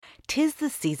'Tis the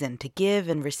season to give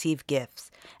and receive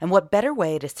gifts, and what better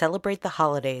way to celebrate the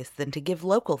holidays than to give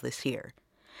local this year?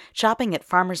 Shopping at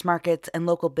farmers markets and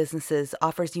local businesses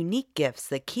offers unique gifts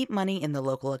that keep money in the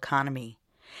local economy.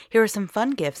 Here are some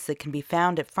fun gifts that can be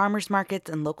found at farmers markets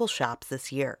and local shops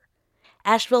this year.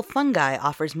 Asheville Fungi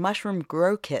offers mushroom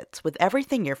grow kits with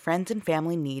everything your friends and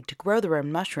family need to grow their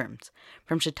own mushrooms,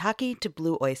 from shiitake to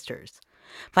blue oysters.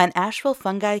 Find Asheville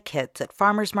Fungi kits at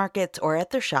farmers markets or at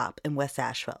their shop in West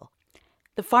Asheville.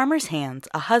 The Farmer's Hands,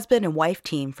 a husband and wife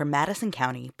team from Madison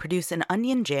County, produce an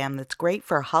onion jam that's great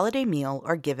for a holiday meal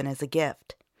or given as a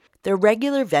gift. They're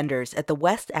regular vendors at the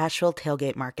West Asheville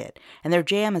Tailgate Market, and their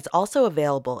jam is also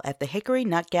available at the Hickory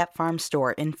Nut Gap Farm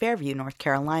store in Fairview, North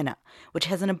Carolina, which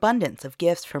has an abundance of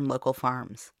gifts from local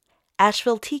farms.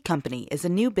 Asheville Tea Company is a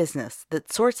new business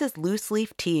that sources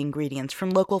loose-leaf tea ingredients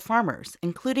from local farmers,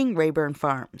 including Rayburn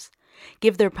Farms.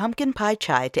 Give their pumpkin pie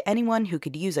chai to anyone who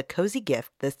could use a cozy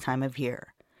gift this time of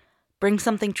year. Bring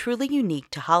something truly unique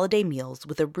to holiday meals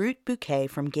with a root bouquet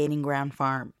from Gaining Ground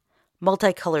Farm.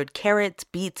 Multicolored carrots,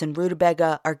 beets, and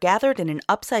rutabaga are gathered in an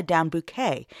upside-down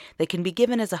bouquet that can be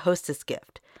given as a hostess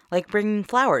gift, like bringing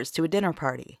flowers to a dinner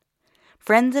party.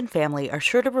 Friends and family are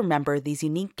sure to remember these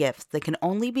unique gifts that can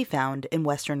only be found in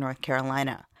Western North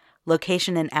Carolina.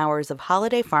 Location and hours of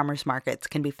holiday farmers markets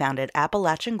can be found at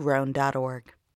AppalachianGrown.org.